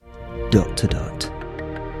The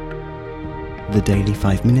Daily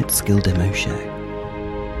 5-Minute Skill Demo Show.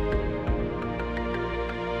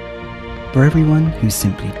 For everyone who's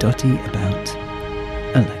simply dotty about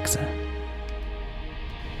Alexa.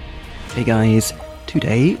 Hey guys,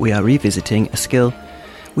 today we are revisiting a skill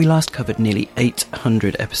we last covered nearly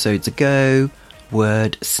 800 episodes ago,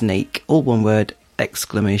 WordSnake, all one word, !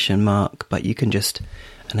 But you can just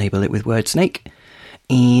enable it with WordSnake.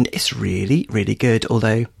 And it's really, really good,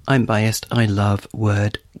 although I'm biased, I love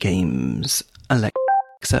word games.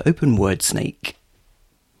 Alexa, open WordSnake.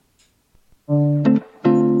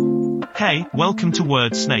 Hey, welcome to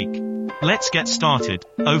WordSnake. Let's get started.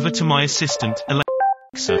 Over to my assistant,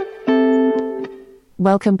 Alexa.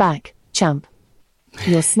 Welcome back, champ.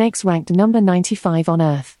 Your snake's ranked number 95 on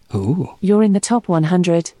Earth. Ooh. You're in the top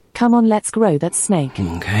 100. Come on, let's grow that snake.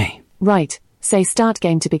 Okay. Right, say start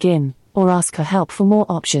game to begin, or ask for help for more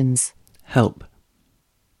options. Help.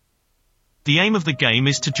 The aim of the game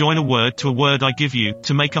is to join a word to a word I give you,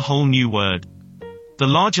 to make a whole new word. The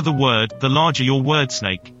larger the word, the larger your word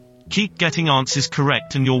snake. Keep getting answers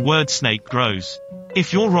correct and your word snake grows.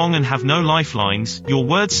 If you're wrong and have no lifelines, your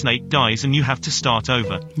word snake dies and you have to start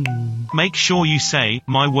over. Make sure you say,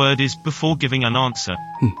 my word is, before giving an answer.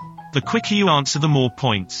 The quicker you answer, the more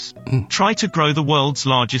points. Try to grow the world's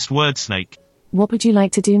largest word snake. What would you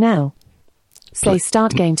like to do now? Say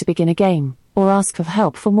start game to begin a game, or ask for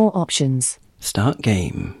help for more options. Start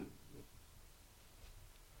game.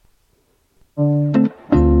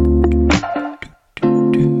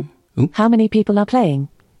 How many people are playing?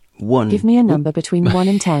 1. Give me a number between 1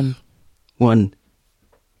 and 10. 1.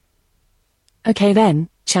 Okay then,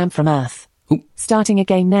 champ from Earth. Ooh. Starting a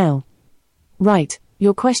game now. Right,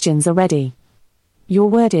 your questions are ready. Your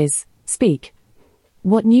word is, speak.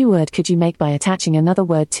 What new word could you make by attaching another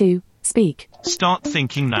word to, speak? Start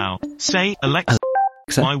thinking now. Say, Alexa,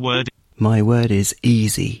 my word. My word is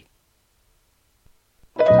easy.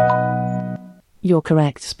 You're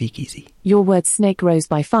correct. Speak easy. Your word snake rose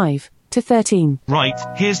by 5 to 13. Right,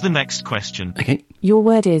 here's the next question. Okay. Your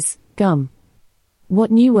word is, gum. What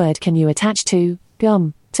new word can you attach to,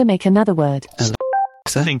 gum, to make another word?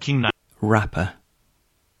 Alexa, Thinking now. rapper.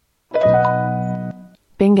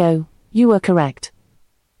 Bingo, you were correct.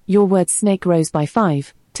 Your word snake rose by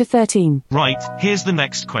 5 to 13. Right, here's the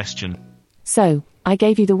next question. So, I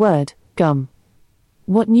gave you the word, gum.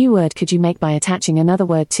 What new word could you make by attaching another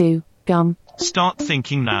word to, gum? Start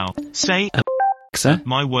thinking now. Say, Alexa,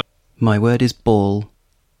 my word. my word is ball.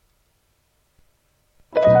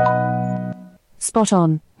 Spot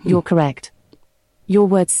on, you're correct. Your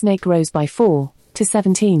word snake rose by 4 to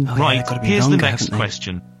 17. Oh, yeah, Right, gotta be here's the longer, next haven't they?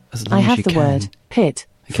 question. As long I as have you the can. word, pit,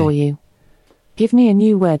 Okay. for you. Give me a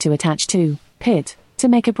new word to attach to, pit, to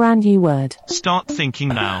make a brand new word. Start thinking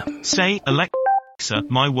now. Say, Alexa,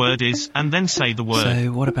 my word is, and then say the word.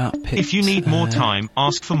 So what about pit? If you need more time,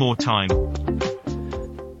 ask for more time.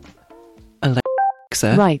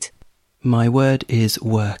 Alexa, Right, my word is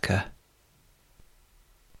worker.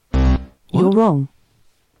 you're wrong.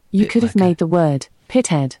 You Pit could have worker. made the word,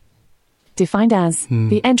 pithead. Defined as,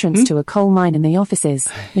 the entrance to a coal mine and the offices,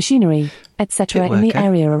 machinery, etc. Pit in the worker.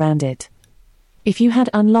 area around it. If you had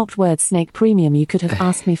unlocked WordSnake Premium, you could have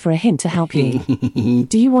asked me for a hint to help you.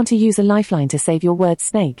 Do you want to use a lifeline to save your word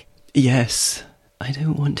snake? Yes, I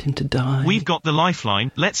don't want him to die. We've got the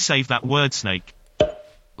lifeline, let's save that word snake.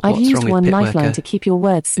 I've What's used wrong with one pit lifeline worker? to keep your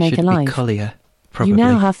word snake Should alive. be Collier, probably. You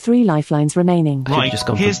now have 3 lifelines remaining. I should've Right, just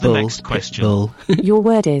gone for here's the bull, next pit question. bull. Your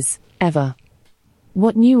word is, ever.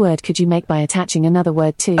 What new word could you make by attaching another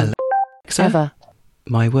word to, Alexa, ever?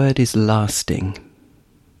 my word is lasting.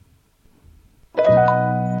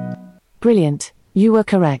 Brilliant, you were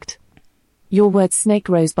correct. Your word snake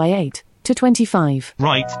rose by 8 to 25.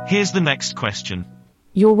 Right, here's the next question.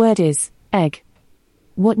 Your word is, egg.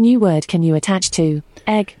 What new word can you attach to,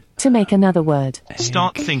 egg, to make another word?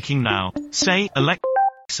 Start thinking now. Say,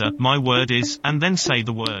 Alexa, my word is, and then say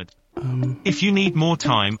the word. If you need more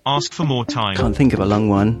time, ask for more time. Can't think of a long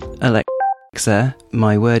one. Alexa,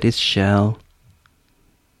 my word is shell.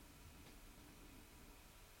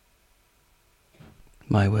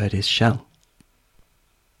 My word is shell.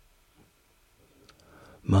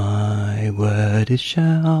 My word is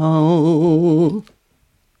shell.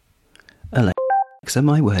 Alexa,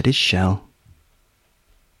 my word is shell.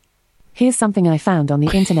 Here's something I found on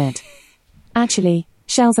the internet. Actually,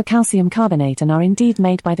 shells are calcium carbonate and are indeed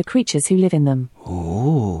made by the creatures who live in them.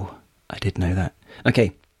 Oh, I did know that.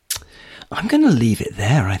 Okay, I'm going to leave it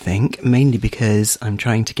there, I think, mainly because I'm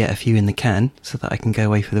trying to get a few in the can so that I can go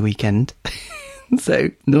away for the weekend.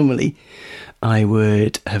 So normally I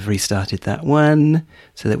would have restarted that one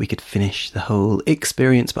so that we could finish the whole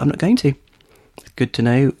experience, but I'm not going to. It's good to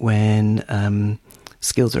know when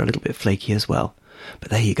skills are a little bit flaky as well.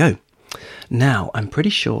 But there you go. Now, I'm pretty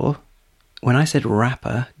sure when I said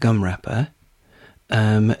wrapper, gum wrapper,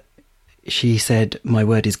 she said my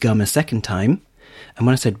word is gum a second time. And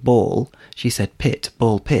when I said ball, she said pit,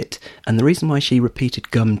 ball pit. And the reason why she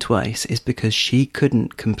repeated gum twice is because she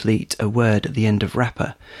couldn't complete a word at the end of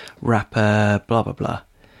wrapper, blah, blah, blah.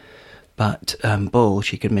 But ball,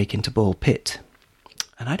 she could make into ball pit.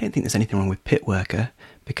 And I don't think there's anything wrong with pit worker,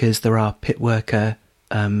 because there are pit worker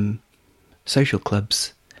social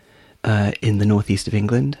clubs in the northeast of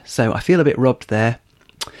England. So I feel a bit robbed there.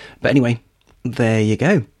 But anyway, there you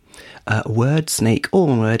go. WordSnake, all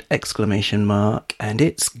one word, ! And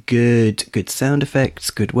it's good. Good sound effects,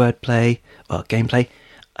 good wordplay, well, gameplay.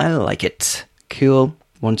 I like it. Cool.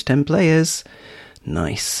 1 to 10 players.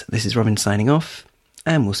 Nice. This is Robin signing off,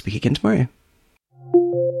 and we'll speak again tomorrow.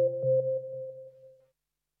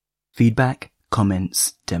 Feedback,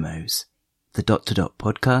 comments, demos. The ...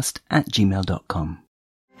 podcast @gmail.com.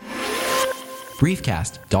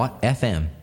 Briefcast.fm